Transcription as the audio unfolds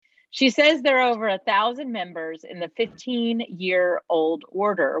She says there are over 1,000 members in the 15-year-old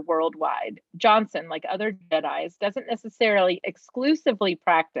order worldwide. Johnson, like other Jedis, doesn't necessarily exclusively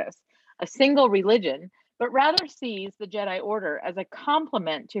practice a single religion, but rather sees the Jedi Order as a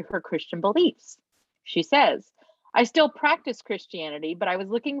complement to her Christian beliefs. She says, I still practice Christianity, but I was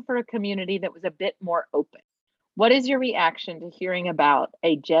looking for a community that was a bit more open. What is your reaction to hearing about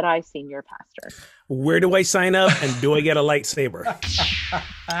a Jedi senior pastor? Where do I sign up and do I get a lightsaber?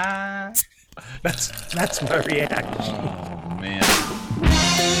 That's my reaction. Oh, man.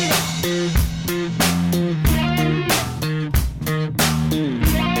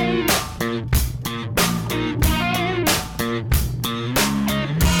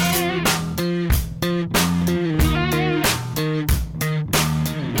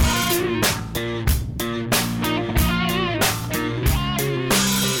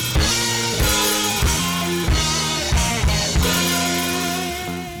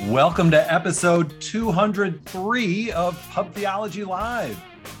 Welcome to episode 203 of Pub Theology Live.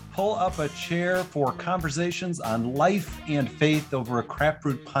 Pull up a chair for conversations on life and faith over a craft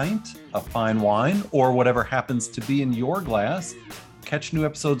brewed pint, a fine wine, or whatever happens to be in your glass. Catch new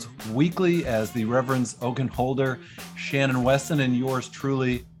episodes weekly as the Reverends Ogun Holder, Shannon Weston, and yours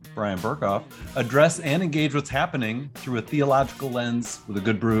truly, Brian Burkhoff, address and engage what's happening through a theological lens with a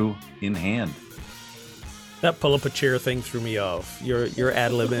good brew in hand. That pull up a chair thing threw me off. You're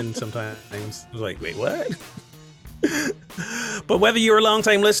ad-libbing sometimes. I was like, wait, what? But whether you're a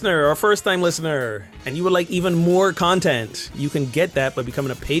long-time listener or a first-time listener and you would like even more content, you can get that by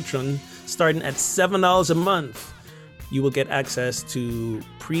becoming a patron starting at $7 a month. You will get access to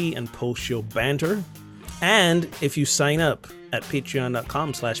pre- and post-show banter. And if you sign up at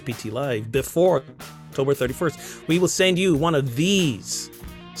patreon.com/ptlive before October 31st, we will send you one of these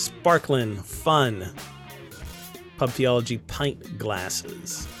sparkling, fun Pub Theology pint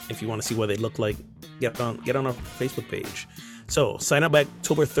glasses. If you want to see what they look like, get on our Facebook page. So sign up by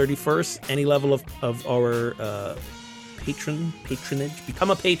October 31st. Any level of our patronage,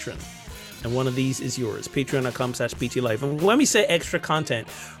 become a patron, and one of these is yours. Patreon.com/ptlive. And when we say extra content,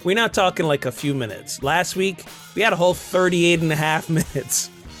 we're not talking like a few minutes. Last week we had a whole 38.5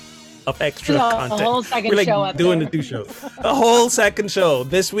 minutes of extra content. A whole second show up doing there. the two shows. A whole second show.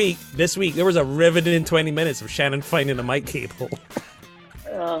 This week, there was a riveting 20 minutes of Shannon finding a mic cable.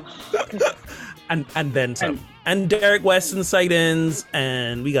 and then some. And Derek Weston sight-ins,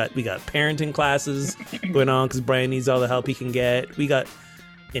 and we got parenting classes going on because Brian needs all the help he can get. We got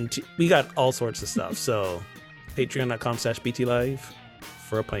all sorts of stuff. So patreon.com/ptlive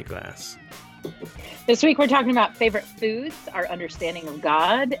for a pint glass. This week we're talking about favorite foods, our understanding of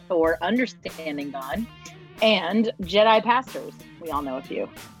God or understanding God, and Jedi pastors. We all know a few.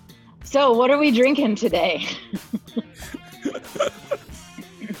 So what are we drinking today?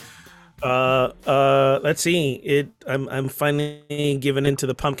 Let's see. I'm finally giving into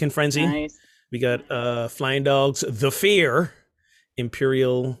the pumpkin frenzy. Nice. We got Flying Dog's The Fear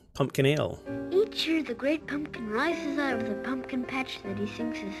Imperial Pumpkin Ale. Each year, the great pumpkin rises out of the pumpkin patch that he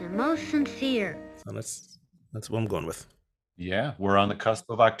thinks is the most sincere. So that's what I'm going with. Yeah, we're on the cusp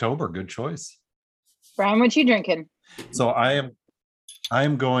of October. Good choice. Brian, what you drinking? So I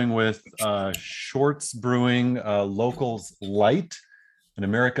am going with Shorts Brewing Locals Light, an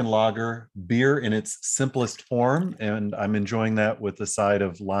American lager, beer in its simplest form, and I'm enjoying that with the side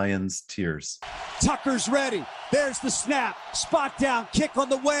of Lion's Tears. Tucker's ready. There's the snap. Spot down. Kick on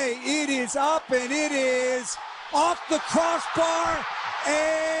the way. It is up and it is off the crossbar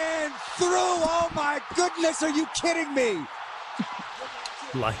and through. Oh my goodness. Are you kidding me?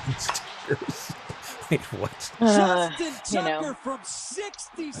 Lion's Tears. Wait, what? Justin Tucker from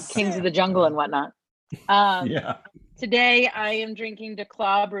 66. Kings of the Jungle and whatnot. Yeah. Today I am drinking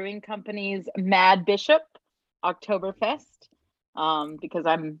DeClaw Brewing Company's Mad Bishop Oktoberfest because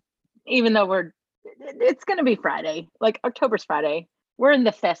even though it's going to be Friday, like October's Friday. We're in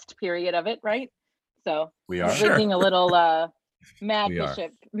the fest period of it, right? So We are. drinking a little Mad We are.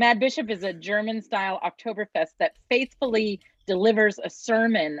 Bishop. Mad Bishop is a German-style Oktoberfest that faithfully delivers a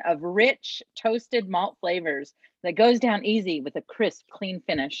sermon of rich, toasted malt flavors that goes down easy with a crisp, clean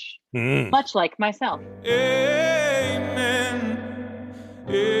finish, much like myself. Amen.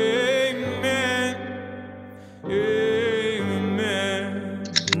 Amen. Amen.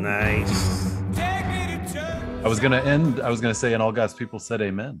 Nice. Take me to church. I was gonna say, and all God's people said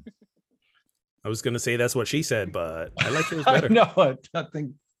amen. I was going to say that's what she said, but I like yours better. No, I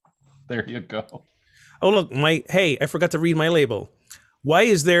think there you go. Oh, look, I forgot to read my label. Why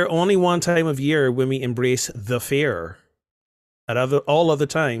is there only one time of year when we embrace the fair? At all other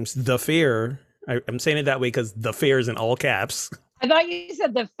times, the fair, I'm saying it that way because the fair is in all caps. I thought you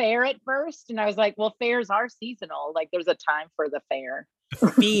said the fair at first, and I was like, well, fairs are seasonal. Like there's a time for the fair.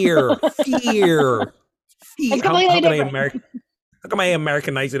 Fear. It's How completely can I different. how come I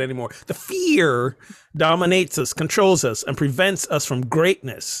Americanize it anymore? The fear dominates us, controls us, and prevents us from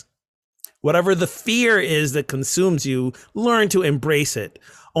greatness. Whatever the fear is that consumes you, learn to embrace it.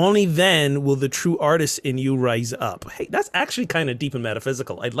 Only then will the true artist in you rise up. Hey, that's actually kind of deep and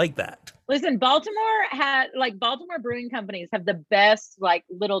metaphysical. I like that. Listen, Baltimore brewing companies have the best like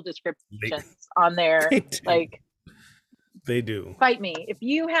little descriptions on there. They do. Like They do. fight me. If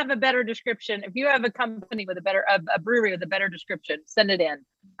you have a better description, if you have a company with a brewery with a better description, send it in.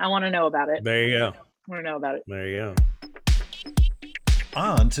 I want to know about it. There you go. I want to know about it. There you go.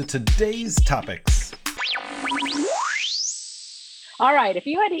 On to today's topics. All right. If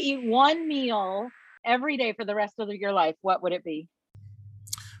you had to eat one meal every day for the rest of your life, what would it be?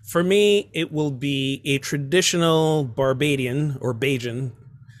 For me, it will be a traditional Barbadian or Bajan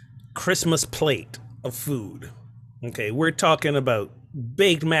Christmas plate of food. Okay, we're talking about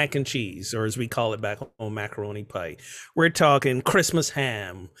baked mac and cheese, or as we call it back home, macaroni pie. We're talking Christmas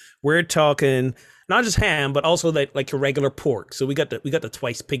ham. We're talking not just ham, but also like your regular pork. So we got the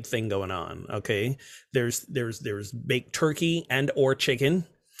twice pig thing going on. Okay, there's baked turkey and or chicken.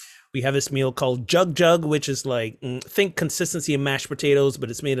 We have this meal called jug, which is like think consistency of mashed potatoes,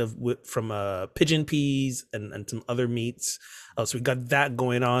 but it's made from pigeon peas and some other meats. So we got that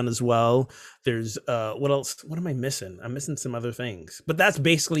going on as well. There's what else? What am I missing? I'm missing some other things, but that's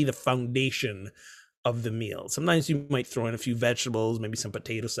basically the foundation of the meal. Sometimes you might throw in a few vegetables, maybe some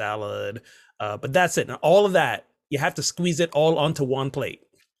potato salad, but that's it. And all of that, you have to squeeze it all onto one plate.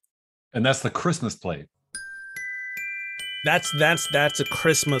 And that's the Christmas plate. That's a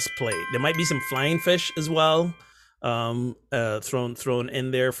Christmas plate. There might be some flying fish as well, thrown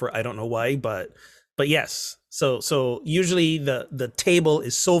in there for I don't know why, but yes. So usually the table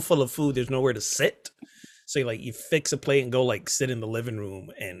is so full of food, there's nowhere to sit. So you fix a plate and go sit in the living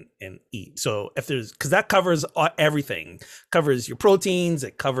room and eat. So because that covers everything, covers your proteins,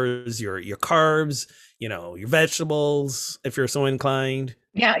 it covers your carbs, your vegetables if you're so inclined.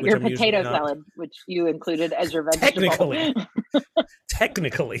 Yeah, which your I'm usually potato not. salad, which you included as your vegetable.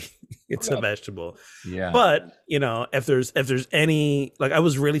 Technically, it's a vegetable. Yeah. But if there's any I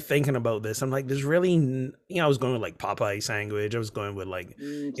was really thinking about this. I'm like, there's really I was going with Popeye sandwich. I was going with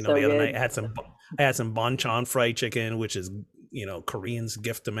the so other good. night I had some bonchon fried chicken, which is Korean's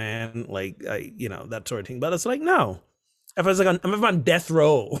gift to man, that sort of thing. But it's no. If I was if I'm on death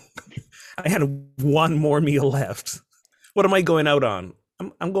row, I had one more meal left. What am I going out on?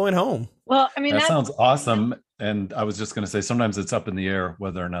 I'm going home. Well, I mean, that sounds awesome. And I was just going to say, sometimes it's up in the air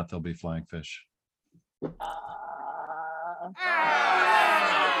whether or not there'll be flying fish. I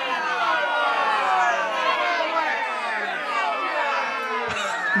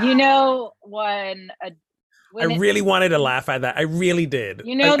really wanted to laugh at that. I really did.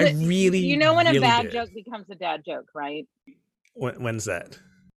 When a bad joke becomes a dad joke, right? When's that?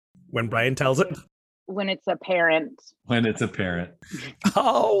 When Brian tells it? When it's a parent.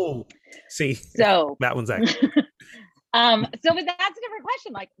 Oh, see. So that one's actually. But that's a different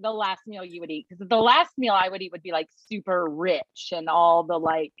question. The last meal you would eat, because the last meal I would eat would be super rich and all the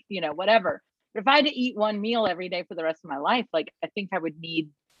whatever. But if I had to eat one meal every day for the rest of my life, I think I would need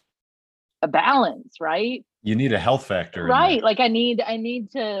a balance, right? You need a health factor, right? I need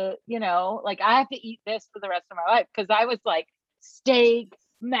to, I have to eat this for the rest of my life, because I was steak,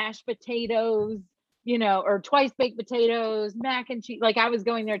 mashed potatoes, or twice baked potatoes, mac and cheese. I was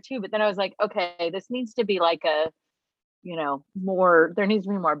going there too, but then I was okay, this needs to be there needs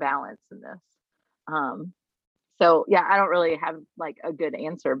to be more balance in this. So yeah, I don't really have a good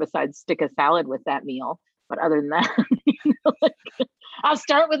answer besides stick a salad with that meal. But other than that, I'll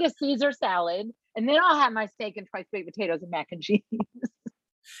start with a Caesar salad, and then I'll have my steak and twice baked potatoes and mac and cheese.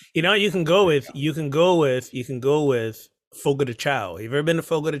 You can go with Fogo de Chao. Have you ever been to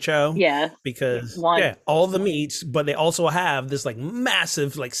Fogo de Chao? Yeah. Because all the meats, but they also have this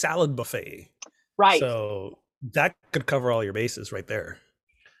massive salad buffet. Right. So that could cover all your bases right there.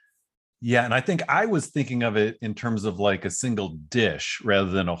 Yeah, and I think I was thinking of it in terms of a single dish rather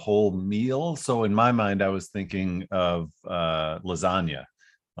than a whole meal. So in my mind, I was thinking of lasagna.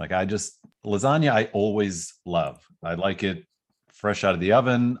 Lasagna, I always love. I like it fresh out of the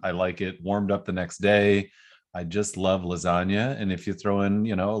oven. I like it warmed up the next day. I just love lasagna. And if you throw in,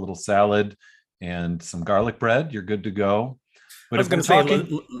 a little salad and some garlic bread, you're good to go. But I was going to say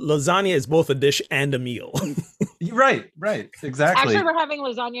lasagna is both a dish and a meal. Right, exactly. Actually, we're having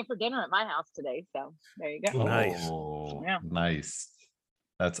lasagna for dinner at my house today, so there you go. Nice. Oh, yeah. Nice.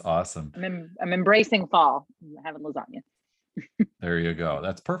 That's awesome. I'm embracing fall. I'm having lasagna. There you go.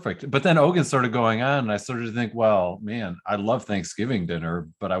 That's perfect. But then Ogun started going on, and I started to think, well, man, I love Thanksgiving dinner,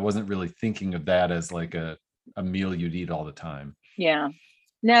 but I wasn't really thinking of that as like a meal you'd eat all the time. Yeah.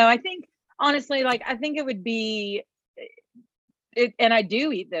 No, I think honestly, like I think it would be it, and I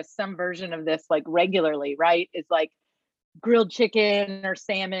do eat this, some version of this like regularly, right? It's like grilled chicken or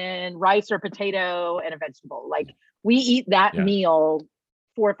salmon, rice or potato, and a vegetable. Like we eat that Yeah. meal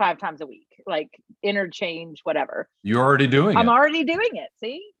 4 or 5 times a week, like interchange, whatever. You're already doing I'm it. already doing it.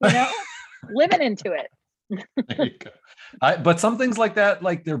 See, living into it. There you go. But some things like that,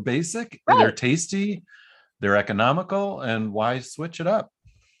 like they're basic, they're Right. tasty, they're economical, and why switch it up?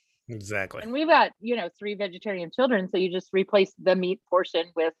 Exactly. And we've got, 3 vegetarian children. So you just replace the meat portion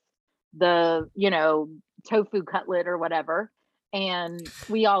with the, tofu cutlet or whatever. And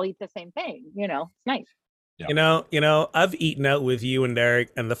we all eat the same thing, it's nice. Yeah. I've eaten out with you and Derek,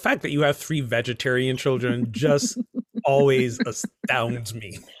 and the fact that you have 3 vegetarian children just always astounds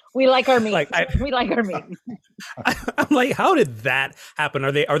me. We like our meat. Like, we like our meat. I'm like, how did that happen?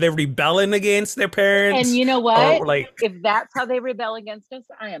 Are they rebelling against their parents? And you know what? Or, like, if that's how they rebel against us,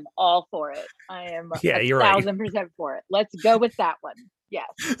 I am all for it. I am Yeah, you're right. 1,000% for it. Let's go with that one. Yes.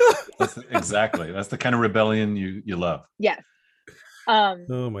 Exactly. That's the kind of rebellion you love. Yes.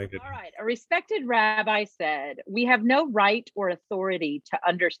 oh my goodness. All right. A respected rabbi said, "We have no right or authority to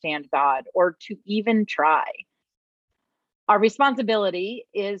understand God or to even try. Our responsibility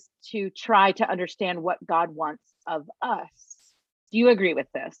is to try to understand what God wants of us." Do you agree with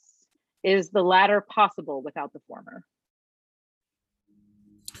this? Is the latter possible without the former?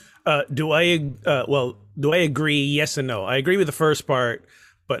 Do I agree? Yes and no. I agree with the first part,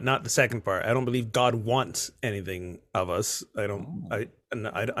 but not the second part. I don't believe God wants anything of us. I don't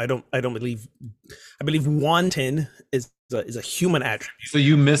believe. I believe wanting is a human attribute. So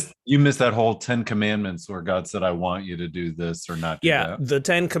you missed that whole 10 commandments where God said, I want you to do this or not do Yeah, that. the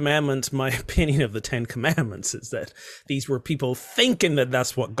 10 commandments, my opinion of the 10 commandments is that these were people thinking that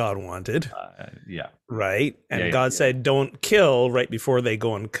that's what God wanted, Yeah. right? And Yeah, God said, don't kill right before they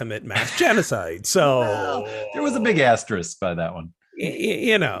go and commit mass genocide. So There was a big asterisk by that one.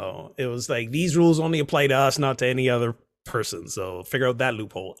 it was like, these rules only apply to us, not to any other person. So figure out that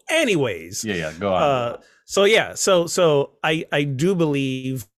loophole. Anyways. Yeah. Go on. So I do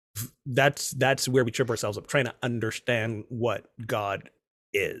believe that's where we trip ourselves up, trying to understand what God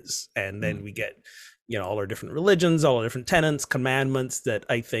is, and then we get all our different religions, all our different tenets, commandments that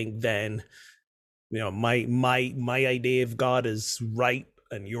I think then my idea of God is right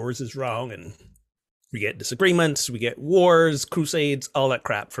and yours is wrong, and we get disagreements, we get wars, crusades, all that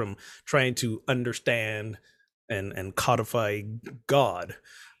crap from trying to understand and codify God.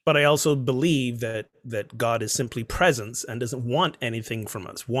 But I also believe that God is simply presence and doesn't want anything from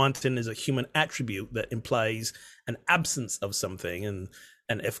us. Wanting is a human attribute that implies an absence of something. And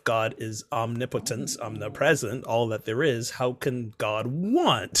if God is omnipotence, omnipresent, all that there is, how can God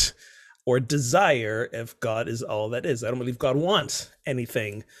want or desire if God is all that is? I don't believe God wants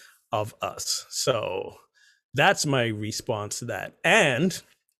anything of us. So that's my response to that. And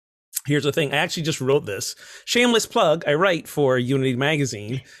here's the thing. I actually just wrote this. Shameless plug. I write for Unity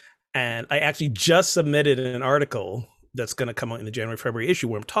Magazine, and I actually just submitted an article that's going to come out in the January-February issue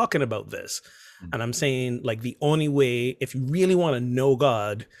where I'm talking about this. And I'm saying, like, the only way, if you really want to know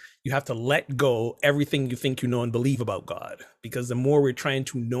God, you have to let go everything you think you know and believe about God. Because the more we're trying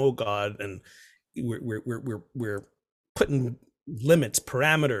to know God, and we're putting limits,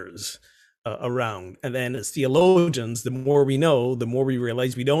 parameters around, and then as theologians, the more we know, the more we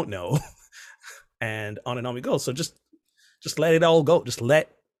realize we don't know, and on we go. So just let it all go. Just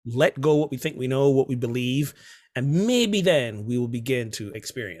let go what we think we know, what we believe, and maybe then we will begin to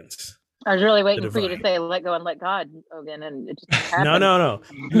experience. I was really waiting for you to say "let go and let God," Ogun, and it just happened. No.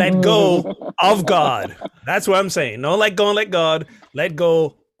 Let go of God. That's what I'm saying. No, let go and let God. Let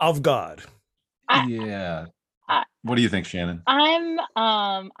go of God. Yeah. What do you think, Shannon? I'm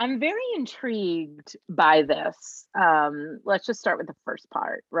very intrigued by this. Let's just start with the first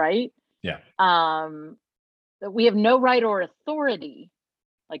part, right? Yeah. That we have no right or authority.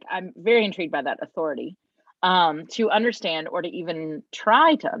 Like, I'm very intrigued by that authority, to understand or to even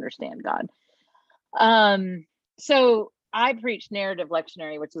try to understand God. So I preach narrative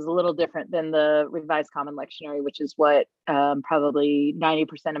lectionary, which is a little different than the Revised Common Lectionary, which is what probably 90%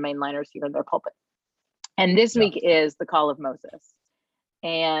 of mainliners hear in their pulpit. And this week is the Call of Moses,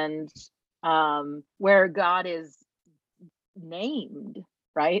 and where God is named,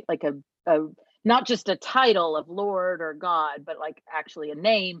 right? Like a not just a title of Lord or God, but like actually a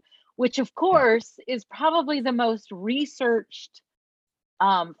name, which of course is probably the most researched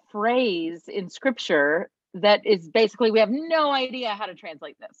phrase in Scripture that is basically, we have no idea how to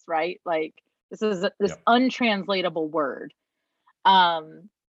translate this, right? Like this is this untranslatable word.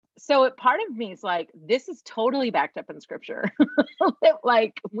 So part of me is like, this is totally backed up in scripture.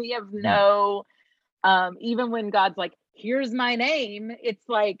 Like we have no, even when God's like, here's my name, it's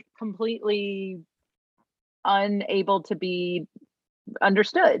like completely unable to be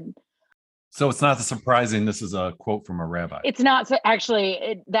understood. So it's not surprising this is a quote from a rabbi. It's not. So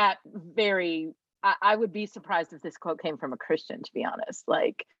actually, I would be surprised if this quote came from a Christian, to be honest.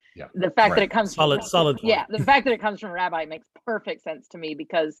 Like the fact that it comes solid. Yeah, the fact that it comes from a rabbi makes perfect sense to me,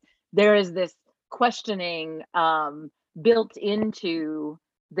 because there is this questioning built into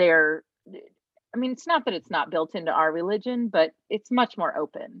their. I mean, it's not that it's not built into our religion, but it's much more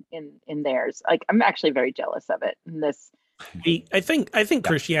open in theirs. Like, I'm actually very jealous of it. In this, I think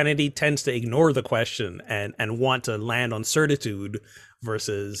Christianity tends to ignore the question and want to land on certitude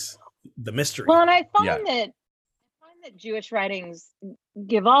versus the mystery. Well, and I find that Jewish writings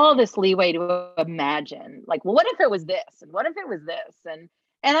give all this leeway to imagine, like, well, what if it was this, and what if it was this, and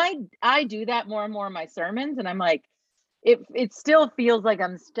I do that more and more in my sermons, and I'm like, it still feels like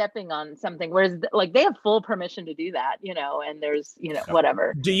I'm stepping on something, whereas like they have full permission to do that, and there's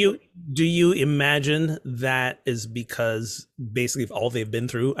whatever. Do you imagine that is because basically of all they've been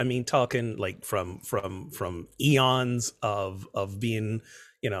through? I mean, talking like from eons of being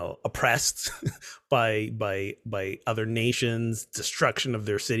oppressed by other nations, destruction of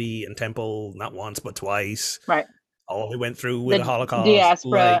their city and temple, not once but twice, right? All they went through with the Holocaust,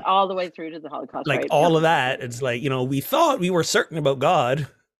 diaspora, all the way through to the Holocaust, like right? all of that. It's like, we thought we were certain about God,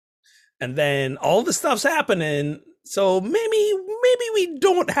 and then all the stuff's happening, so maybe we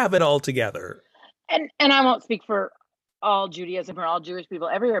don't have it all together. And I won't speak for all Judaism or all Jewish people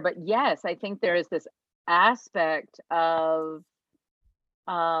everywhere, but yes, I think there is this aspect of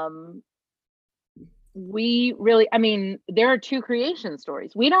we really, I mean, there are two creation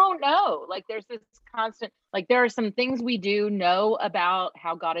stories. We don't know. Like there's this constant, like there are some things we do know about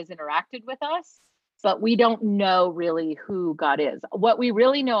how God has interacted with us, but we don't know really who God is. What we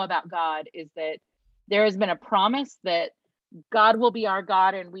really know about God is that there has been a promise that God will be our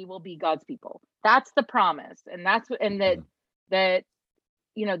God and we will be God's people. That's the promise. And that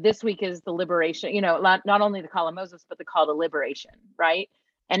this week is the liberation, not only the call of Moses, but the call to liberation, right?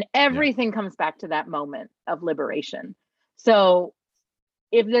 And everything comes back to that moment of liberation. So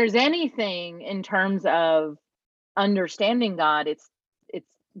if there's anything in terms of understanding God, it's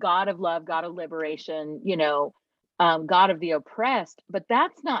God of love, God of liberation, God of the oppressed. But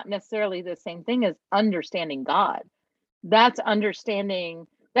that's not necessarily the same thing as understanding God. That's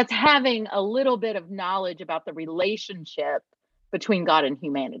having a little bit of knowledge about the relationship between God and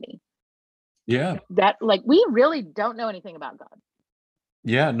humanity. Yeah. That, like, we really don't know anything about God.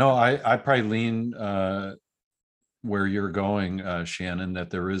 Yeah, no, I probably lean where you're going, Shannon,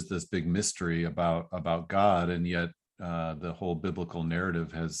 that there is this big mystery about God, and yet the whole biblical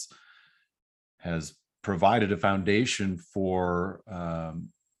narrative has provided a foundation for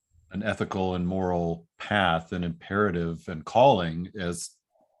an ethical and moral path, an imperative and calling as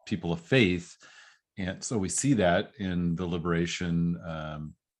people of faith. And so we see that in the liberation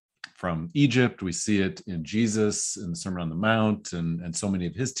from Egypt. We see it in Jesus in the Sermon on the Mount and so many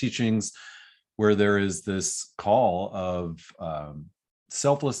of his teachings, where there is this call of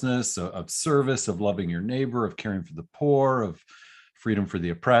selflessness, of service, of loving your neighbor, of caring for the poor, of freedom for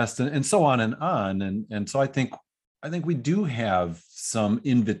the oppressed, and so on and on. And so I think we do have some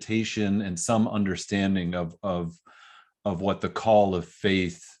invitation and some understanding of what the call of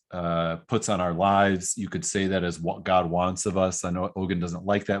faith puts on our lives. You could say that as what God wants of us. I know Ogun doesn't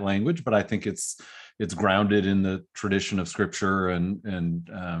like that language, but I think it's grounded in the tradition of Scripture and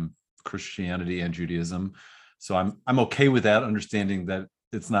Christianity and Judaism. So I'm okay with that, understanding that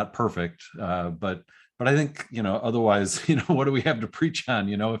it's not perfect, but I think otherwise, what do we have to preach on?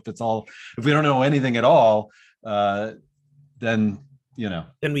 If we don't know anything at all, then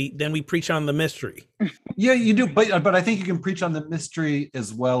we preach on the mystery. Yeah, you do, but I think you can preach on the mystery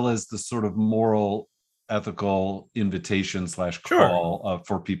as well as the sort of moral, ethical invitation / call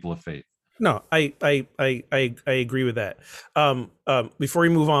for people of faith. No, I agree with that. Before we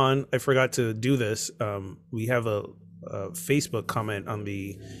move on, I forgot to do this. We have a Facebook comment on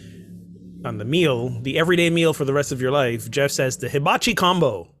the meal, the everyday meal for the rest of your life. Jeff says the hibachi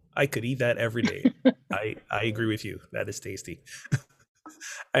combo. I could eat that every day. I agree with you. That is tasty.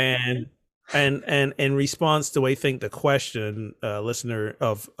 And in response to, I think, the question, listener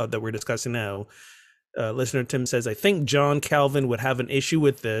that we're discussing now, listener Tim says, I think John Calvin would have an issue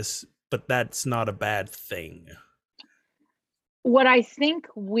with this, but that's not a bad thing. What I think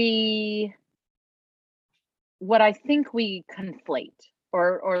we what I think we conflate,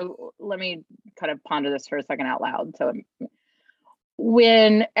 or let me kind of ponder this for a second out loud. So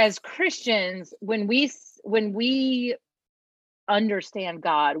when, as Christians, when we understand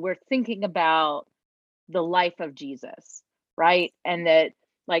God, we're thinking about the life of Jesus, right? And that,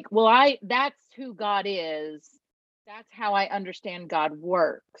 like, well, that's who God is. That's how I understand God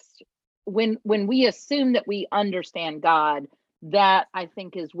works. When we assume that we understand God, that I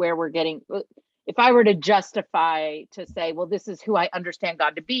think is where we're getting. If I were to justify to say, well, this is who I understand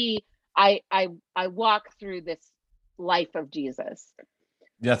God to be, I walk through this life of Jesus.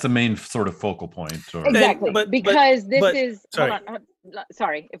 That's the main sort of focal point. Or... Exactly, because this is. Sorry. Hold on,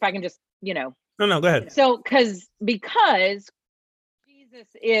 sorry, if I can just, No, go ahead. So, because Jesus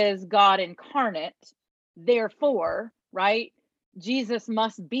is God incarnate, therefore, right? Jesus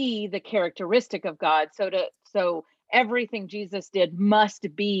must be the characteristic of God. So everything Jesus did must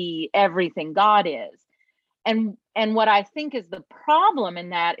be everything God is. And what I think is the problem in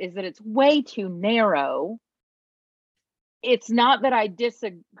that is that it's way too narrow. It's not that I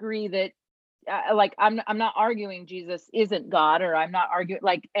disagree that like I'm not arguing Jesus isn't God, or I'm not arguing,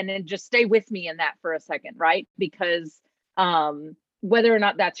 like, and then just stay with me in that for a second, right? Because whether or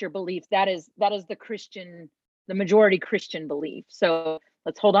not that's your belief, that is the majority Christian belief. So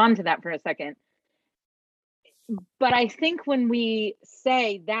let's hold on to that for a second. But I think when we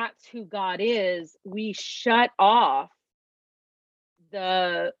say that's who God is, we shut off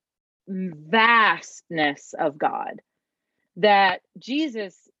the vastness of God. That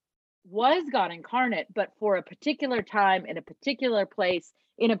Jesus was God incarnate, but for a particular time, in a particular place,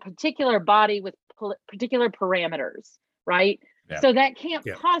 in a particular body with particular parameters, right? Yeah. So that can't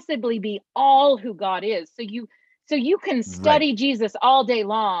possibly be all who God is. So you can study Jesus all day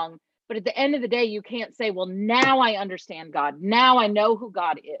long, but at the end of the day, you can't say, well, now I understand God. Now I know who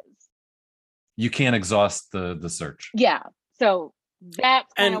God is. You can't exhaust the search. Yeah. So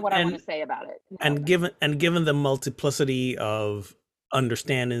that's kind of what I want to say about it. And given the multiplicity of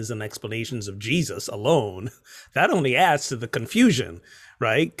understandings and explanations of Jesus alone, that only adds to the confusion,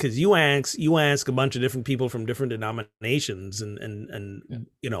 right? Because you ask a bunch of different people from different denominations and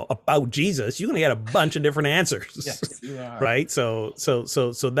about Jesus, you're gonna get a bunch of different answers. Yes, you are. Right? So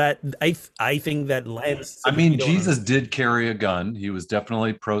that I think that lends. I mean, Jesus did carry a gun. He was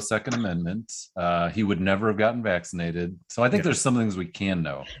definitely pro Second Amendment. He would never have gotten vaccinated. So I think there's some things we can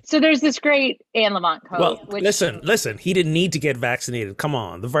know. So there's this great Anne Lamott quote. Well, listen. He didn't need to get vaccinated. Come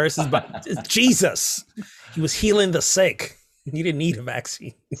on, the verse is about Jesus. He was healing the sick. You didn't need a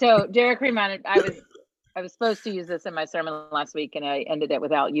vaccine. So Derek reminded, I was supposed to use this in my sermon last week and I ended it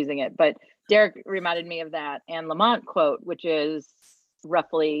without using it, but Derek reminded me of that Anne Lamott quote, which is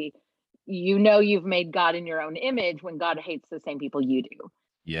roughly, you've made God in your own image when God hates the same people you do.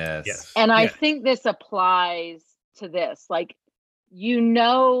 Yes. And I think this applies to this. Like,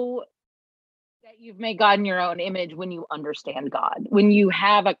 that you've made God in your own image when you understand God, when you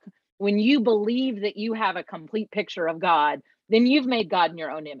believe that you have a complete picture of God, then you've made God in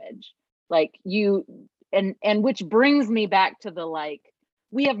your own image. Like and which brings me back to the, like,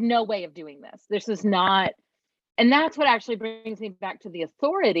 we have no way of doing this. This is not, and that's what actually brings me back to the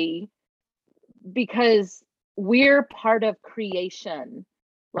authority, because we're part of creation,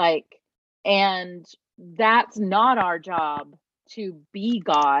 like, and that's not our job to be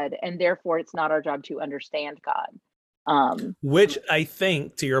God, and therefore it's not our job to understand God. Which I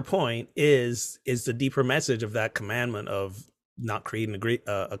think, to your point, is the deeper message of that commandment of not creating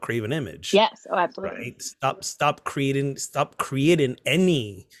a graven image. Yes, absolutely. Right. Stop creating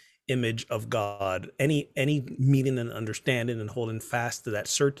any image of God, any meaning and understanding, and holding fast to that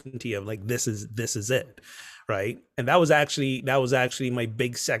certainty of, like, this is it. Right. And that was actually my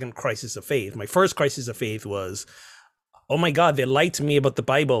big second crisis of faith. My first crisis of faith was, oh my God, they lied to me about the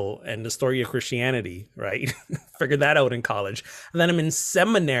Bible and the story of Christianity, right? Figured that out in college. And then I'm in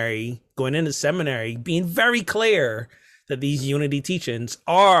seminary, going into seminary, being very clear that these unity teachings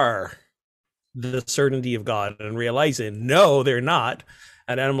are the certainty of God, and realizing, no, they're not.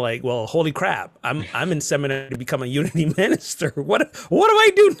 And then I'm like, well, holy crap, I'm in seminary to become a unity minister. What do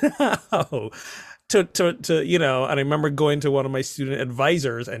I do now? To and I remember going to one of my student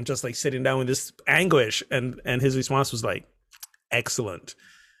advisors and just, like, sitting down with this anguish, and his response was like, excellent.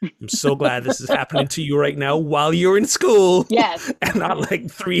 I'm so glad this is happening to you right now while you're in school. Yes. And not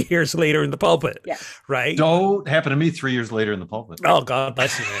like 3 years later in the pulpit. Yes. Right. Don't happen to me 3 years later in the pulpit. Oh, God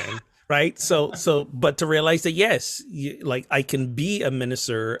bless you, man. Right. So, but to realize that, yes, like, I can be a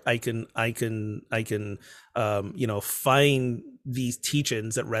minister. I can, find these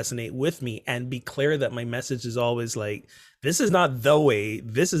teachings that resonate with me, and be clear that my message is always like, this is not the way.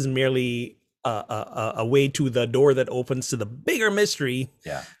 This is merely a way to the door that opens to the bigger mystery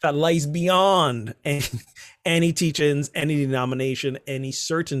Yeah. that lies beyond any teachings, any denomination, any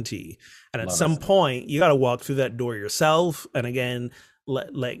certainty. And at Love some it. point, you got to walk through that door yourself. And again,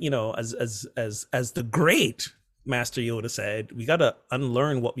 like, you know, as the great Master Yoda said, we got to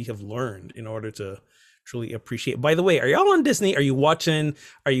unlearn what we have learned in order to truly appreciate. By the way, are y'all on Disney? Are you watching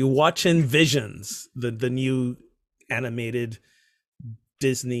Visions, the new animated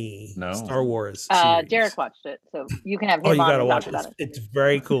Disney No. Star Wars series? Derek watched it, so you can have him Oh, you on gotta and watch talk it. about It's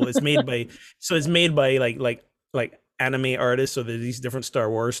very cool. It's made by like anime artists. So there's these different Star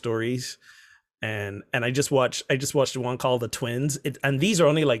Wars stories, and I just watched one called The Twins. And these are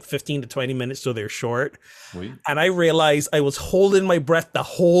only like 15 to 20 minutes, so they're short. Sweet. And I realized I was holding my breath the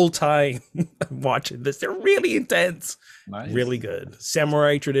whole time watching this. They're really intense, Nice. really good.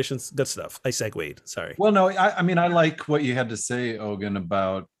 Samurai traditions, good stuff. I segued. Sorry. Well, no, I mean, I like what you had to say, Ogun,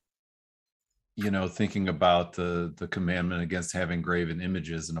 about, you know, thinking about the commandment against having graven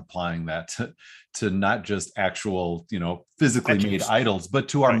images and applying that to not just actual, you know, physically made Statues. idols, but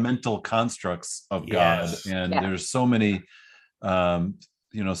to our Right. mental constructs of Yes. God. And Yeah. there's so many,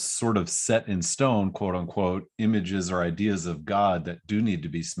 you know, sort of set in stone, quote unquote, images or ideas of God that do need to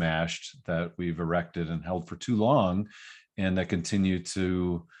be smashed, that we've erected and held for too long, and that continue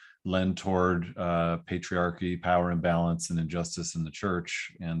to lend toward patriarchy, power imbalance, and injustice in the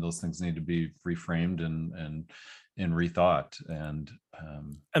church. And those things need to be reframed and rethought. And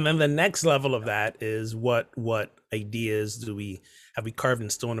And then the next level of that is what ideas have we carved in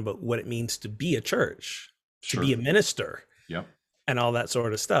stone about what it means to be a church, to be a minister, Yep. and all that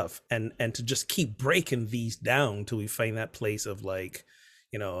sort of stuff, and to just keep breaking these down till we find that place of like,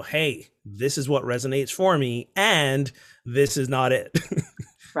 you know, hey, this is what resonates for me, and this is not it.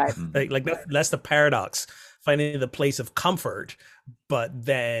 Right. like that's the paradox, finding the place of comfort, but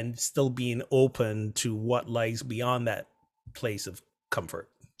then still being open to what lies beyond that place of comfort.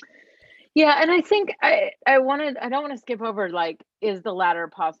 Yeah, and I think I don't want to skip over, like, is the latter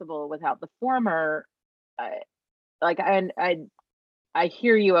possible without the former? I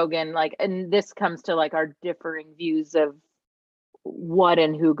hear you, Ogun, like, and this comes to like our differing views of what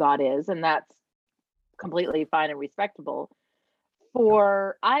and who God is, and that's completely fine and respectable.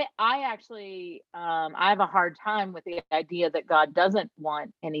 I actually I have a hard time with the idea that God doesn't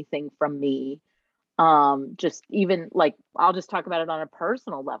want anything from me. Just even like, I'll just talk about it on a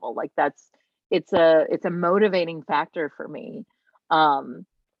personal level. Like it's a motivating factor for me.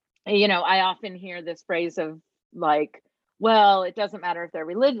 You know, I often hear this phrase of like, well, it doesn't matter if they're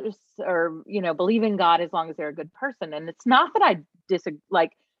religious or, you know, believe in God as long as they're a good person. And it's not that I disagree,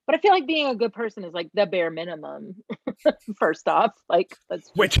 like, but I feel like being a good person is like the bare minimum. First off, like,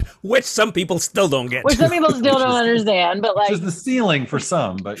 Which some people still don't get. Which some people still don't understand, but like, which is the ceiling for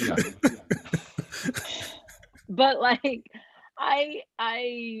some, but yeah. but like,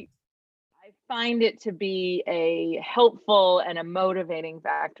 I find it to be a helpful and a motivating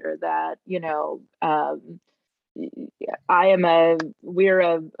factor that, you know, we're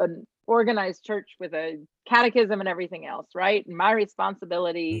an organized church with a catechism and everything else, right? And my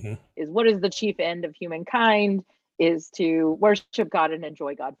responsibility is, what is the chief end of humankind? Is to worship God and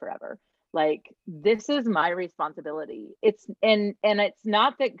enjoy God forever. Like, this is my responsibility. It's and it's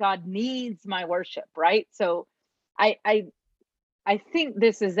not that God needs my worship, right? So I think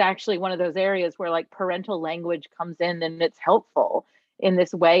this is actually one of those areas where like parental language comes in, and it's helpful in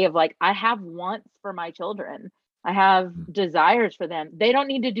this way of like, I have wants for my children. I have desires for them. They don't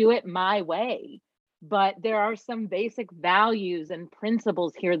need to do it my way, but there are some basic values and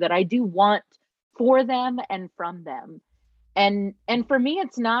principles here that I do want for them and from them. And for me,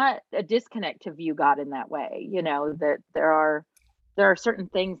 it's not a disconnect to view God in that way. You know, that there are certain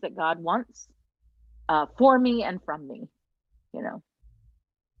things that God wants for me and from me, you know.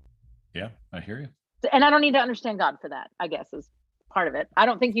 Yeah, I hear you. And I don't need to understand God for that, I guess, is part of it. I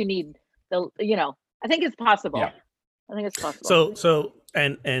don't think you need you know, I think it's possible. Yeah. I think it's possible. So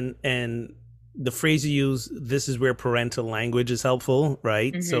and the phrase you use, this is where parental language is helpful,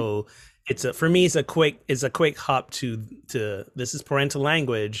 right? So for me it's a quick hop to this is parental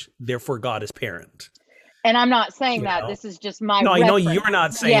language, therefore God is parent. And I'm not saying You that. know? This is just my No, I know reference. you're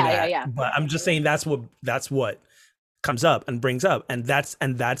not saying that. Yeah. But I'm just saying that's what comes up and brings up, and that's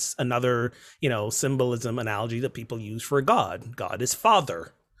another, you know, symbolism analogy that people use for God. God is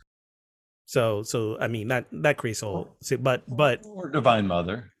Father. So I mean that creates a whole, but Or Divine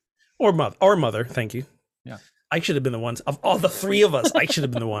Mother. or mother. Thank you. Yeah. I should have been the ones of all the three of us. I should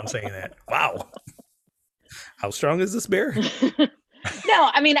have been the one saying that. Wow. How strong is this beer? No,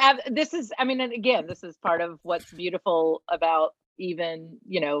 I mean, and again, this is part of what's beautiful about even,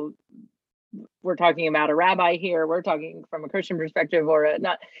 you know, we're talking about a rabbi here, we're talking from a Christian perspective, or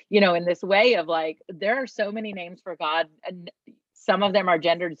not, in this way of like, there are so many names for God, and some of them are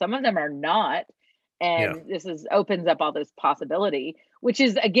gendered, some of them are not. And this opens up all this possibility, which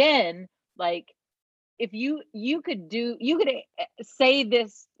is, again, like, if you could say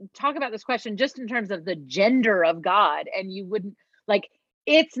this, talk about this question just in terms of the gender of God, and you wouldn't, like,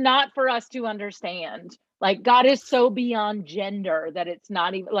 it's not for us to understand. Like, God is so beyond gender that it's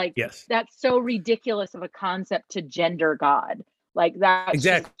not even like, that's so ridiculous of a concept to gender God. Like, that's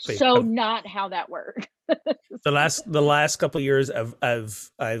exactly so not how that works. The last couple of years,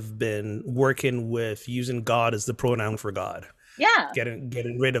 I've been working with using God as the pronoun for God. Yeah.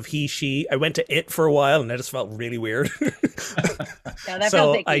 Getting rid of he, she. I went to it for a while, and that just felt really weird.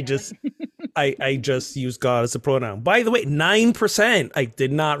 So I just use God as a pronoun. By the way, 9%. I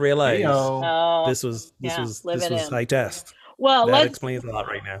did not realize this was high test. Well, that explains a lot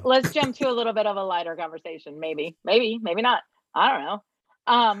right now. Let's jump to a little bit of a lighter conversation. Maybe not. I don't know.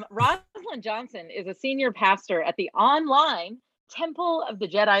 Rosalind Johnson is a senior pastor at the online Temple of the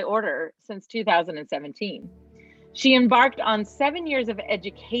Jedi Order since 2017. She embarked on 7 years of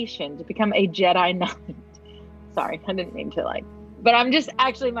education to become a Jedi Knight. Sorry, I didn't mean to but I'm just,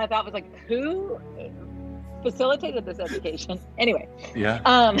 actually, my thought was like, who facilitated this education? Anyway.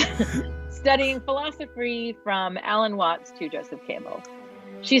 Yeah. Studying philosophy from Alan Watts to Joseph Campbell.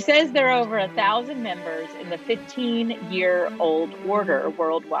 She says there are over 1,000 members in the 15-year-old order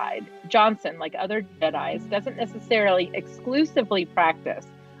worldwide. Johnson, like other Jedis, doesn't necessarily exclusively practice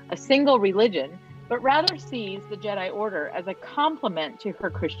a single religion, but rather sees the Jedi Order as a complement to her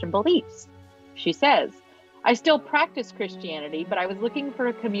Christian beliefs. She says, I still practice Christianity, but I was looking for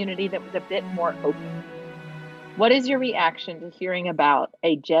a community that was a bit more open. What is your reaction to hearing about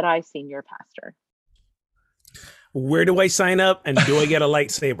a Jedi senior pastor? Where do I sign up, and do I get a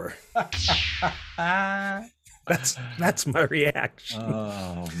lightsaber? That's my reaction.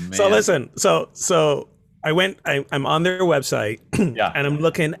 Oh, man. So listen, so I'm on their website and I'm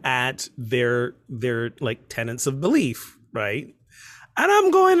looking at their like tenets of belief, right? And I'm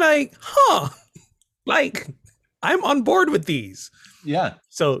going like, like, I'm on board with these. Yeah.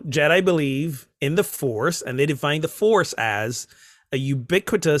 So Jedi believe in the Force, and they define the Force as a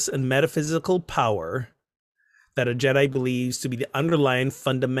ubiquitous and metaphysical power that a Jedi believes to be the underlying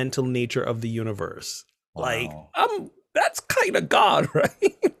fundamental nature of the universe. Wow. Like, that's kind of God,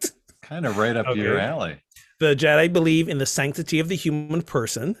 right? Kind of right up your alley. The Jedi believe in the sanctity of the human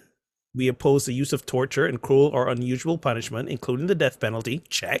person. We oppose the use of torture and cruel or unusual punishment, including the death penalty.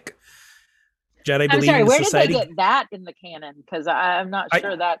 Check. Jedi believe in where society. did they get that in the canon? Because I'm not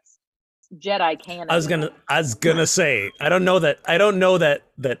sure that's Jedi canon. I was gonna say, I don't know that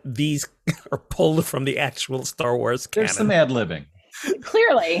these are pulled from the actual Star Wars canon. There's some ad-libbing.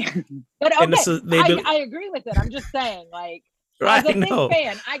 Clearly. But okay, I agree with it. I'm just saying, like, as a big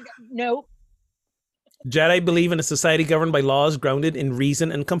fan, no. Jedi believe in a society governed by laws grounded in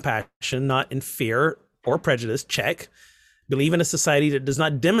reason and compassion, not in fear or prejudice. Check. Believe in a society that does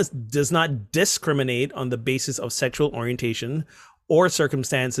not discriminate on the basis of sexual orientation or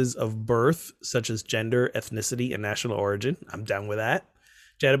circumstances of birth, such as gender, ethnicity, and national origin. I'm down with that.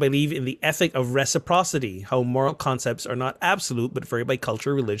 Jedi believe in the ethic of reciprocity, how moral concepts are not absolute but vary by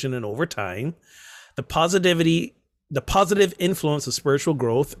culture, religion, and over time. The positive influence of spiritual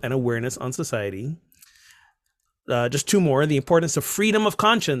growth and awareness on society. Just two more. The importance of freedom of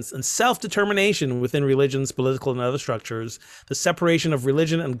conscience and self-determination within religions, political, and other structures. The separation of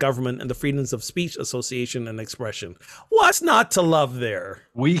religion and government, and the freedoms of speech, association, and expression. What's not to love there?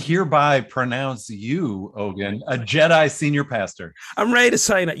 We hereby pronounce you, Ogun, a Jedi senior pastor. I'm ready to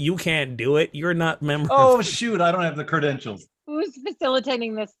sign up. You can't do it. You're not member. Oh, shoot. I don't have the credentials. Who's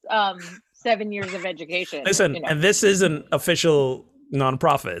facilitating this 7 years of education? Listen, and this is an official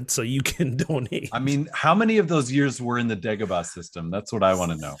nonprofit, so you can donate. I mean, how many of those years were in the Dagobah system? That's what I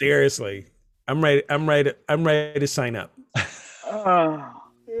want to know. Seriously, I'm ready to sign up. I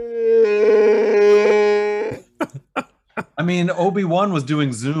mean, Obi-Wan was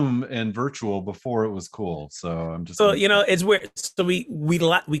doing Zoom and virtual before it was cool, so I'm just it's weird. So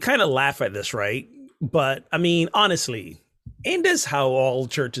we kind of laugh at this, right? But I mean, honestly, ain't this how all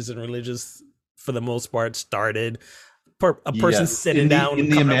churches and religions, for the most part, started? A person sitting down in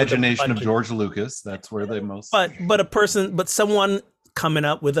the imagination of George Lucas. That's where they most. But someone coming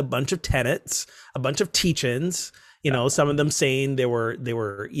up with a bunch of tenets, a bunch of teachings. Some of them saying they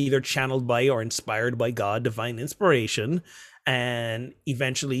were either channeled by or inspired by God, divine inspiration, and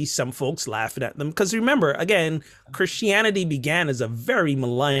eventually some folks laughing at them because remember, again, Christianity began as a very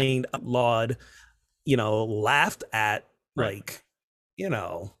maligned, outlawed, laughed at, right.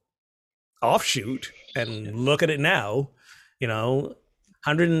 offshoot and look at it now,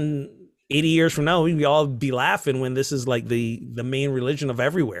 180 years from now, we all be laughing when this is like the main religion of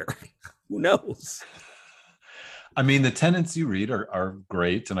everywhere. Who knows? I mean, the tenets you read are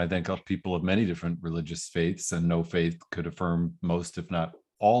great. And I think people of many different religious faiths and no faith could affirm most, if not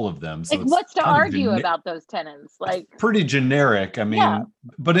all of them. So like, what's to argue about those tenets? Like, pretty generic. I mean, Yeah.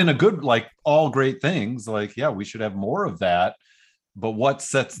 but in a good, like all great things, like, yeah, we should have more of that. But what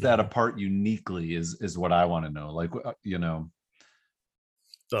sets that apart uniquely is what I want to know. Like, The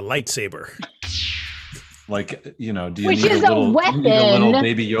lightsaber. like, do you Which need is a a little, do you need a little weapon.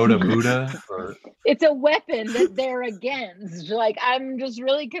 baby Yoda Buddha? Or it's a weapon that they're against. Like, I'm just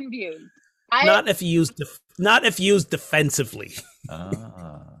really confused. Not if used defensively. A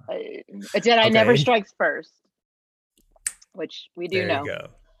Jedi never Okay. strikes first, which we do There know. you go.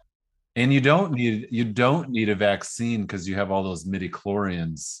 and you don't need a vaccine because you have all those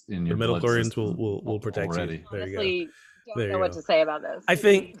midichlorians in The your blood midichlorians system will protect already. you. There you go. Honestly, don't There know you what go. to say about this. I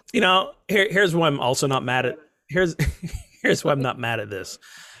think here's why I'm also not mad at here's why I'm not mad at this,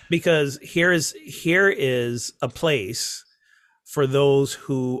 because here is a place for those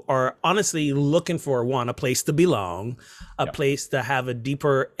who are honestly looking for a place to belong, a place to have a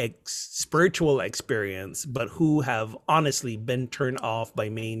deeper spiritual experience, but who have honestly been turned off by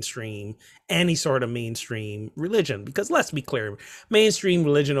any sort of mainstream religion. Because let's be clear, mainstream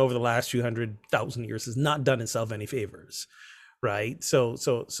religion over the last few 100,000 years has not done itself any favors, right? So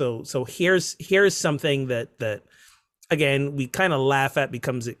here's something that again we kind of laugh at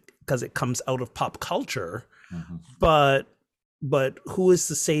because it comes out of pop culture, but who is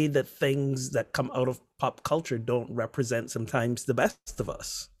to say that things that come out of pop culture don't represent sometimes the best of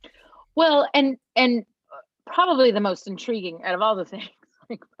us? Well, and probably the most intriguing out of all the things,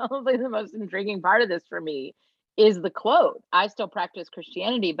 like probably the most intriguing part of this for me is the quote. I still practice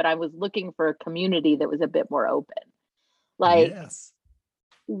Christianity, but I was looking for a community that was a bit more open. Like, yes.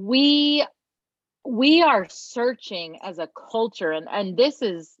 we are searching as a culture, and this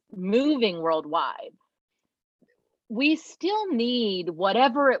is moving worldwide. We still need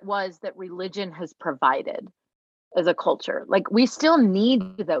whatever it was that religion has provided as a culture. Like, we still need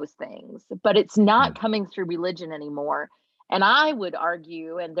those things, but it's not coming through religion anymore. And I would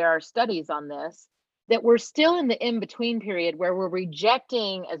argue, and there are studies on this, that we're still in the in-between period where we're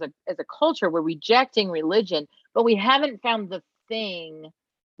rejecting as a culture, we're rejecting religion, but we haven't found the thing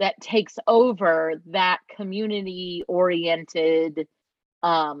that takes over that community oriented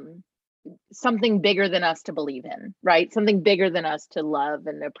something bigger than us to believe in, right? Something bigger than us to love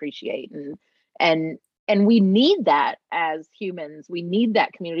and appreciate. And we need that as humans. We need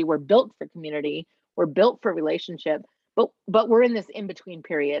that community. We're built for community. We're built for relationship, but we're in this in-between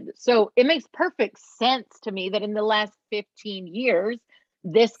period. So it makes perfect sense to me that in the last 15 years,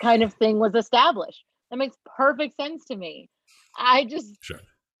 this kind of thing was established. That makes perfect sense to me. Sure.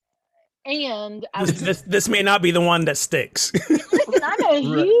 And This may not be the one that sticks. listen,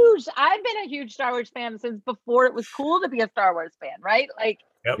 I've been a huge Star Wars fan since before it was cool to be a Star Wars fan, right? Like,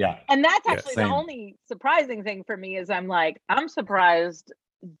 Yeah. and that's actually the same. only surprising thing for me is I'm surprised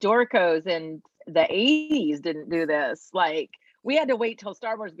Dorcos in the 80s didn't do this. Like, we had to wait till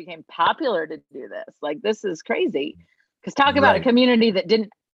Star Wars became popular to do this. Like, this is crazy. Because talk about a Right. community that didn't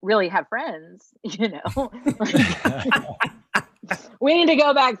really have friends, we need to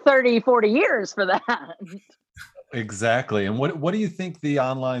go back 30, 40 years for that. Exactly. And what do you think the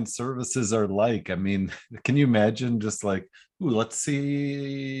online services are like? I mean, can you imagine just like, let's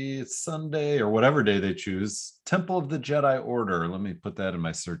see, it's Sunday or whatever day they choose, Temple of the Jedi Order. Let me put that in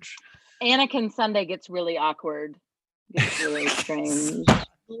my search. Anakin Sunday gets really awkward. Gets really strange.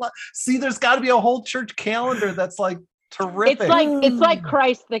 See, there's got to be a whole church calendar that's like terrific. It's like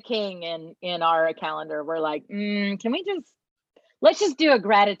Christ the King in our calendar. We're like, let's just do a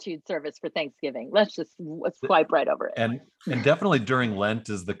gratitude service for Thanksgiving. Let's swipe right over it. and definitely during Lent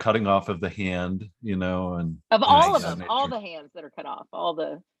is the cutting off of the hand, and Of all of things them, that all nature. the hands that are cut off, all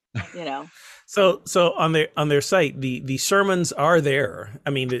the, So on their site, the sermons are there. I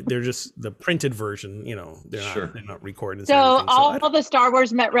mean, they're just the printed version. They're not recorded. So or anything, all the Star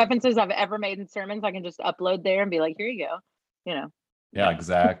Wars references I've ever made in sermons, I can just upload there and be like, here you go. Yeah,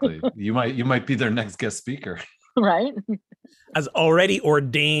 exactly. You might be their next guest speaker. Right. As already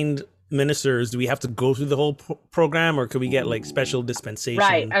ordained ministers, do we have to go through the whole program, or could we get like special dispensation?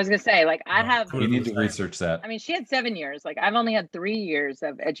 Right. I was gonna say, like, I have. You need to research that. I mean, she had 7 years. Like, I've only had 3 years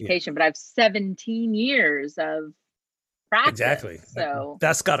of education, but I have 17 years of practice. Exactly. So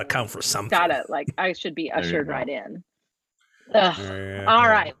That's got to count for something. I should be There you ushered go. right in. Ugh. All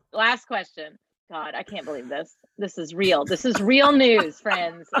right. Last question. God, I can't believe this. This is real. This is real news,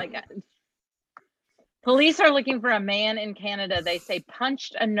 friends. Like, Police are looking for a man in Canada, they say,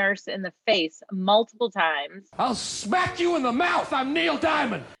 punched a nurse in the face multiple times, I'll smack you in the mouth. I'm Neil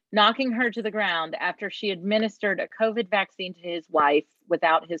Diamond. knocking her to the ground after she administered a COVID vaccine to his wife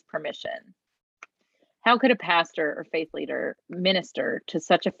without his permission. How could a pastor or faith leader minister to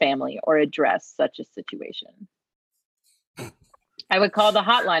such a family or address such a situation? I would call the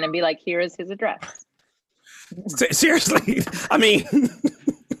hotline and be like, here is his address. Seriously, I mean,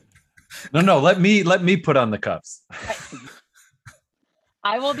 No, let me put on the cuffs.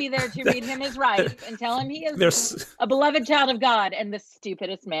 I will be there to read him his rights and tell him he is there's a beloved child of God and the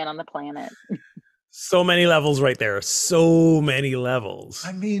stupidest man on the planet. so many levels right there. So many levels.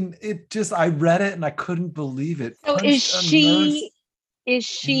 I mean, I read it and I couldn't believe it. So Punched a is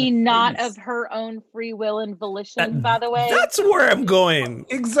she in the not face. of her own free will and volition, by the way? That's where I'm going. nurse.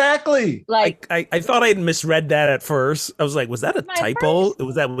 Exactly. Like, I thought I'd misread that at first. I was like, was that a My typo? first-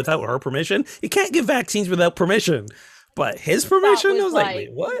 Was that without her permission? You can't give vaccines without permission. But his thought permission? I was was like, like,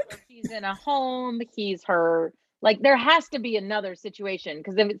 wait, what? she's in a home, he's her. Like, there has to be another situation,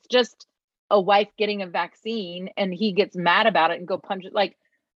 because if it's just a wife getting a vaccine and he gets mad about it and go punch it, like,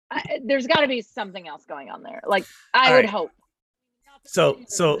 there's got to be something else going on there. Like, I All would right. hope. So,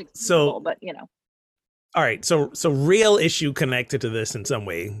 but you know, all right. So real issue connected to this in some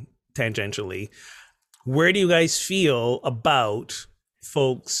way, tangentially. Where do you guys feel about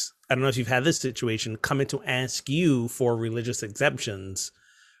folks? I don't know if you've had this situation coming to ask you for religious exemptions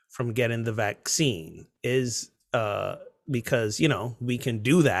from getting the vaccine. Is because we can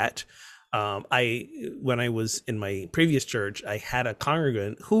do that. When I was in my previous church, I had a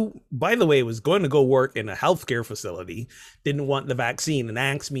congregant who, by the way, was going to go work in a healthcare facility, didn't want the vaccine, and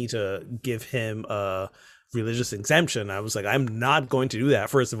asked me to give him a religious exemption. I was like, I'm not going to do that.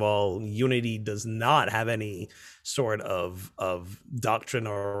 First of all, Unity does not have any sort of doctrine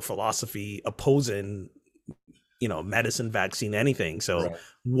or philosophy opposing medicine, vaccine, anything. So Right.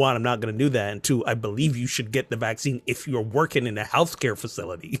 one, I'm not going to do that. And two, I believe you should get the vaccine if you're working in a healthcare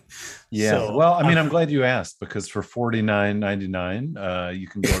facility. Yeah. So, Well, I mean, I'm glad you asked, because for $49.99, you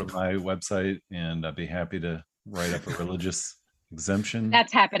can go to my website and I'd be happy to write up a religious exemption.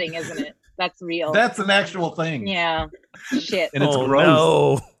 that's happening, isn't it? That's real. That's an actual thing. Yeah. Shit. And it's oh, gross.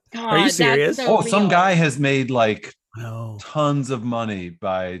 no. God, Are you that's serious? so Oh, some real. guy has made like No. tons of money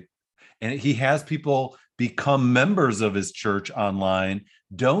and he has people become members of his church online,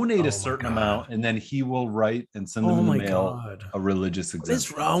 donate Oh my a certain God. amount, and then he will write and send them Oh in the my mail God. a religious What exemption.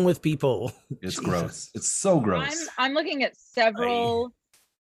 is wrong with people? It's Jesus. gross. It's so gross. I'm looking at several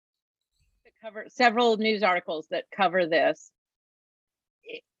news articles that cover this.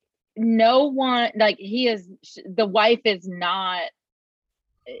 No one, like, the wife is not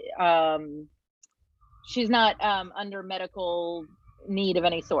she's not under medical need of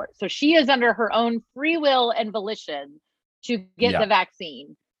any sort. So she is under her own free will and volition to get Yeah. the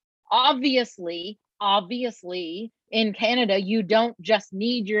vaccine. Obviously, in Canada, you don't just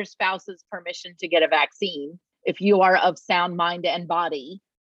need your spouse's permission to get a vaccine if you are of sound mind and body.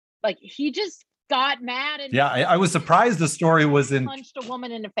 Like, he just got mad and Yeah, I was surprised the story was in. punched a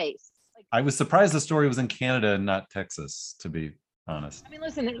woman in the face. Like, I was surprised the story was in Canada and not Texas, to be honest. I mean,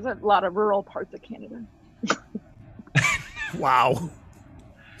 listen, there's a lot of rural parts of Canada. Wow.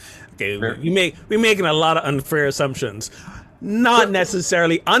 Okay, Fair. we're making a lot of unfair assumptions. Not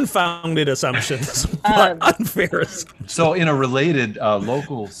necessarily unfounded assumptions, but unfair assumptions. So, in a related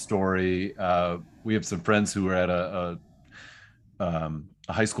local story, we have some friends who were at a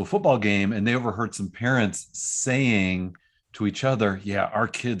high school football game, and they overheard some parents saying to each other, "Yeah, our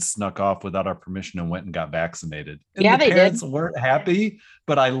kids snuck off without our permission and went and got vaccinated." And Yeah, the they did. parents weren't happy,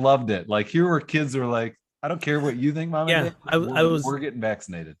 but I loved it. Like, here were kids who were like, "I don't care what you think, mom Yeah, and dad. I was- We're getting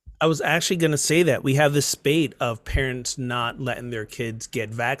vaccinated." I was actually going to say that we have this spate of parents not letting their kids get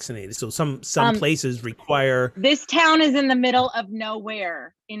vaccinated. So some places require. This town is in the middle of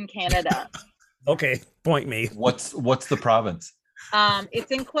nowhere in Canada. Okay, point me. What's the province? It's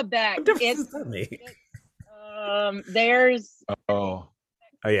in Quebec. What difference It's does that make? there's Oh,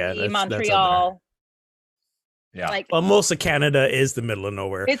 Yeah, that's Montreal. yeah. Like, well, most of Canada is the middle of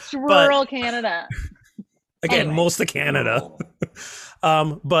nowhere. it's rural Canada. Again, anyway. most of Canada.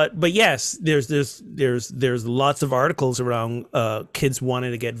 But yes, there's lots of articles around kids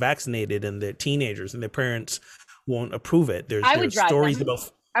wanting to get vaccinated and their teenagers and their parents won't approve it. I would There's drive stories them.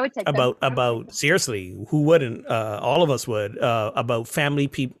 about I would take them. about seriously, who wouldn't? All of us would. About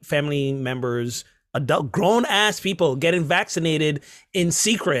family members, adult grown ass people getting vaccinated in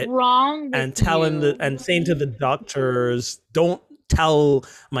secret Wrong with and telling you. and saying to the doctors, don't tell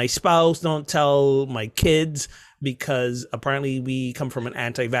my spouse, don't tell my kids, because apparently we come from an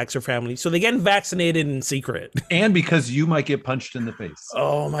anti-vaxxer family. So they get vaccinated in secret. And because you might get punched in the face.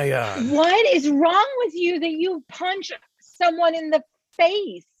 Oh my God. What is wrong with you that you punch someone in the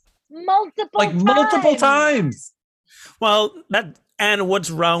face multiple times? Well, and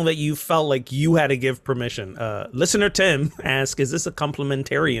what's wrong that you felt like you had to give permission? Listener Tim asked, is this a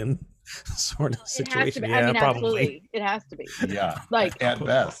complementarian sort of situation? It has to be. Yeah, I mean, probably. absolutely. It has to be. Yeah, Like, at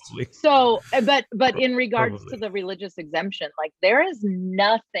best. so, but in regards Probably. to the religious exemption, like there is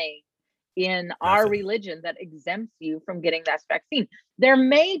nothing in our religion that exempts you from getting this vaccine. There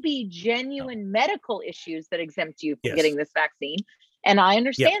may be genuine medical issues that exempt you from getting this vaccine. And I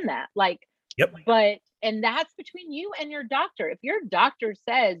understand that. Like, but, and that's between you and your doctor. If your doctor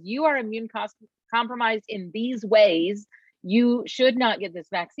says you are immune compromised in these ways, you should not get this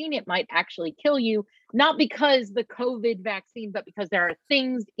vaccine. It might actually kill you, not because the COVID vaccine, but because there are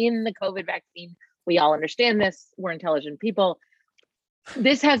things in the COVID vaccine. We all understand this. We're intelligent people.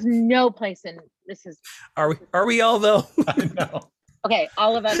 This has no place in this. Is are we all though? I know. Okay,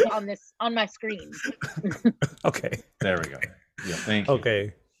 all of us on my screen. Okay. There we go. Yeah, thank you.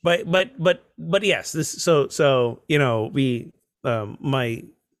 Okay. But yes, this so you know, we my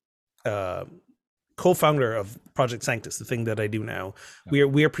co-founder of Project Sanctus, the thing that I do now,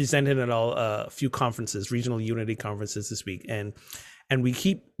 we are presented at all a few conferences, regional unity conferences this week, and we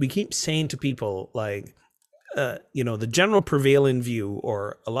keep saying to people, like, you know, the general prevailing view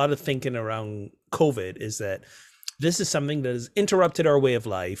or a lot of thinking around COVID is that this is something that has interrupted our way of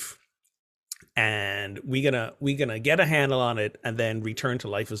life, and we're gonna get a handle on it and then return to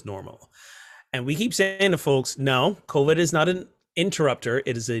life as normal. And we keep saying to folks, no, COVID is not an interrupter,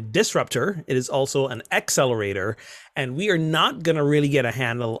 it is a disruptor, it is also an accelerator, and we are not going to really get a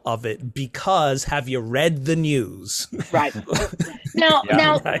handle of it because have you read the news? Right. Now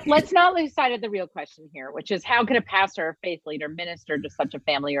Right. let's not lose sight of the real question here, which is how can a pastor or faith leader minister to such a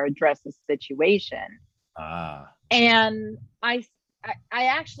family or address this situation? And I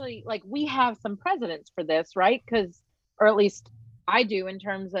actually, like, we have some precedents for this, right? Because, or at least I do, in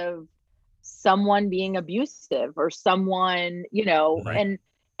terms of someone being abusive or someone, you know, Right.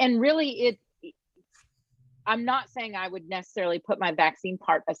 and really I'm not saying I would necessarily put my vaccine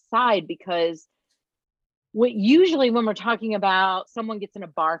part aside, because usually when we're talking about someone gets in a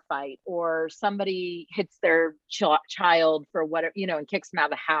bar fight or somebody hits their child for whatever, you know, and kicks them out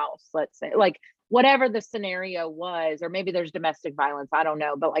of the house, let's say, like whatever the scenario was, or maybe there's domestic violence, I don't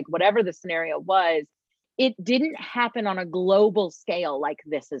know, but like whatever the scenario was, it didn't happen on a global scale like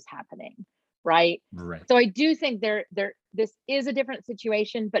this is happening, right? Right. So I do think this is a different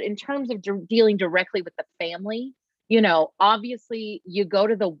situation, but in terms of dealing directly with the family, you know, obviously you go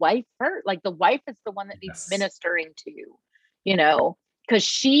to the wife first. Like the wife is the one that needs ministering to, you know, because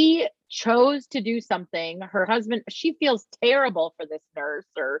she chose to do something. Her husband, she feels terrible for this nurse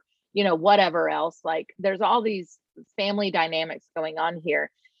or, you know, whatever else. Like there's all these family dynamics going on here.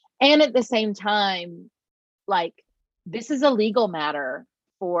 And at the same time, like this is a legal matter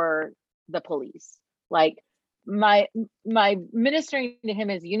for the police. Like my ministering to him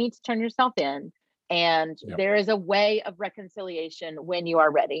is, you need to turn yourself in, and there is a way of reconciliation when you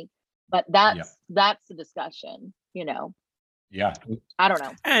are ready. But that's the discussion, you know. Yeah. I don't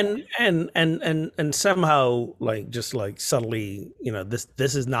know. And somehow, like, just like subtly, you know, this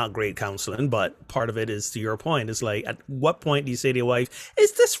is not great counseling, but part of it is, to your point, is like, at what point do you say to your wife,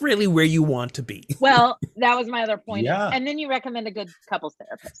 is this really where you want to be? Well, that was my other point. Yeah. And then you recommend a good couples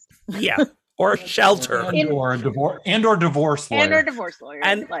therapist. Yeah. Or a shelter. Or divorce lawyer. And or divorce lawyer.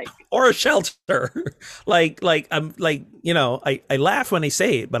 And like, or a shelter. like I'm like, you know, I laugh when I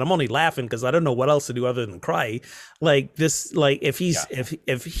say it, but I'm only laughing because I don't know what else to do other than cry. Like this, like if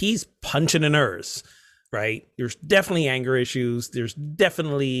he's punching a nurse, right? There's definitely anger issues. There's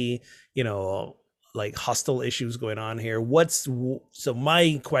definitely, you know, like hostile issues going on here. So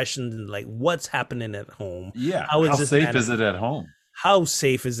my question, like, what's happening at home? Yeah. How safe is it at home? How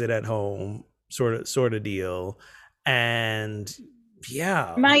safe is it at home? Sort of deal. And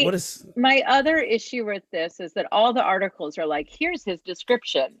yeah, my other issue with this is that all the articles are like, here's his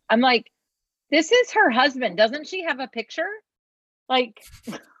description. I'm like, this is her husband. Doesn't she have a picture? Like,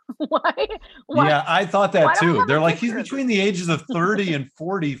 why? Yeah, I thought that too. They're like, he's between the ages of 30 and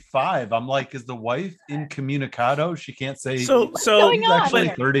 45. I'm like, is the wife incommunicado? She can't say so he's actually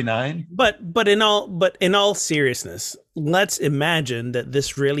 39. But in all seriousness, let's imagine that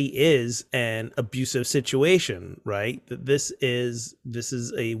this really is an abusive situation, right? That this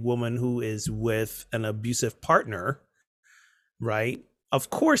is a woman who is with an abusive partner, right? Of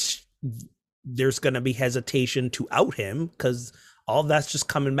course, there's going to be hesitation to out him because all that's just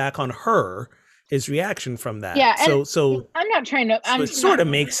coming back on her, his reaction from that. Yeah, and so I'm not trying to. it sort of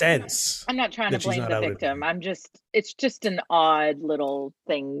makes sense. I'm not trying to that she's blame not the outed. victim. It's just an odd little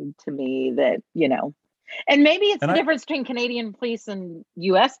thing to me that, you know, and maybe it's the difference between Canadian police and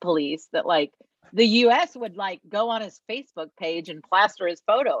U.S. police, that like the U.S. would like go on his Facebook page and plaster his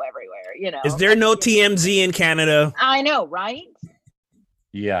photo everywhere. You know, Is there no TMZ in Canada? I know, right?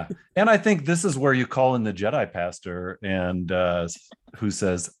 Yeah. And I think this is where you call in the Jedi pastor and who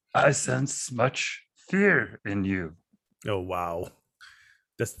says, I sense much fear in you. Oh, wow.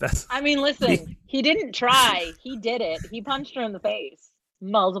 That's. I mean, listen, he didn't try. He did it. He punched her in the face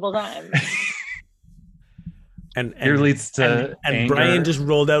multiple times. And here leads to and Brian just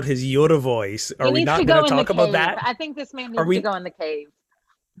rolled out his Yoda voice. Are we not going to talk about that? I think this man needs to go in the cave.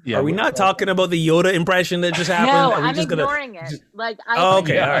 Yeah, are we not talking about the Yoda impression that just happened? No, I'm ignoring it. Like,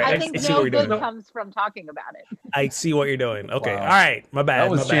 I think no good comes from talking about it. I see what you're doing. Okay, all right, my bad. That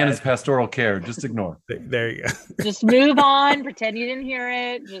was Shannon's pastoral care. Just ignore. There you go. Just move on. Pretend you didn't hear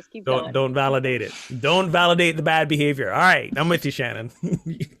it. Just keep going. Don't validate it. Don't validate the bad behavior. All right, I'm with you, Shannon.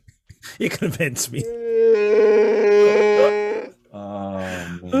 You convinced me.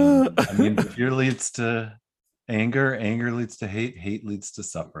 I mean, fear leads to anger, anger leads to hate, hate leads to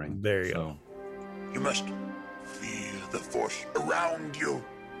suffering. There you go. You must feel the force around you.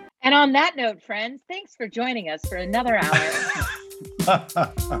 And on that note, friends, thanks for joining us for another hour.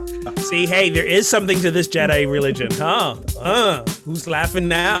 See, hey, there is something to this Jedi religion, huh? Who's laughing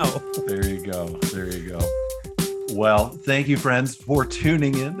now? There you go. There you go. Well, thank you, friends, for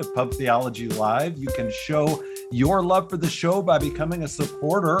tuning in to Pub Theology Live. You can show your love for the show by becoming a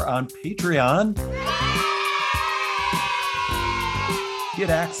supporter on Patreon. Get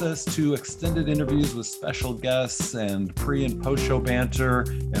access to extended interviews with special guests and pre- and post-show banter.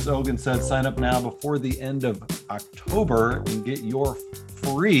 As Ogun said, sign up now before the end of October and get your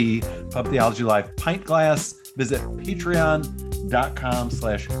free Pub Theology Live pint glass. Visit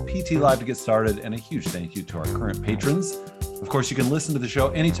patreon.com/PTLive to get started. And a huge thank you to our current patrons. Of course, you can listen to the show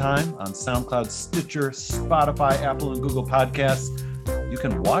anytime on SoundCloud, Stitcher, Spotify, Apple, and Google Podcasts. You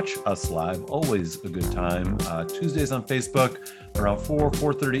can watch us live, always a good time. Tuesdays on Facebook around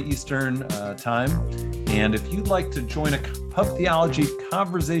 4:30 Eastern time. And if you'd like to join a Pub Theology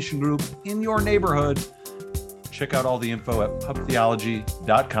conversation group in your neighborhood, check out all the info at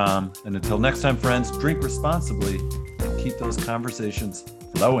pubtheology.com. And until next time, friends, drink responsibly and keep those conversations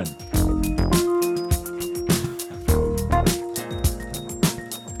flowing.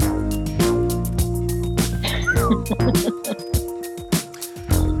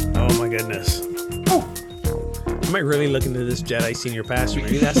 Oh my goodness. I might really look into this Jedi senior pastor.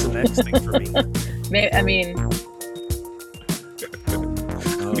 Maybe that's the next thing for me. I mean,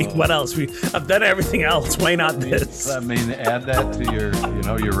 what else? I've done everything else. Why not this? I mean, add that to your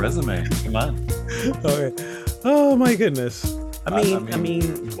resume. Come on. Okay. Oh my goodness. I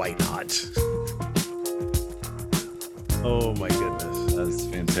mean, why not? Oh my goodness. That's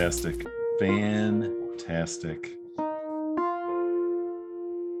fantastic. Fantastic.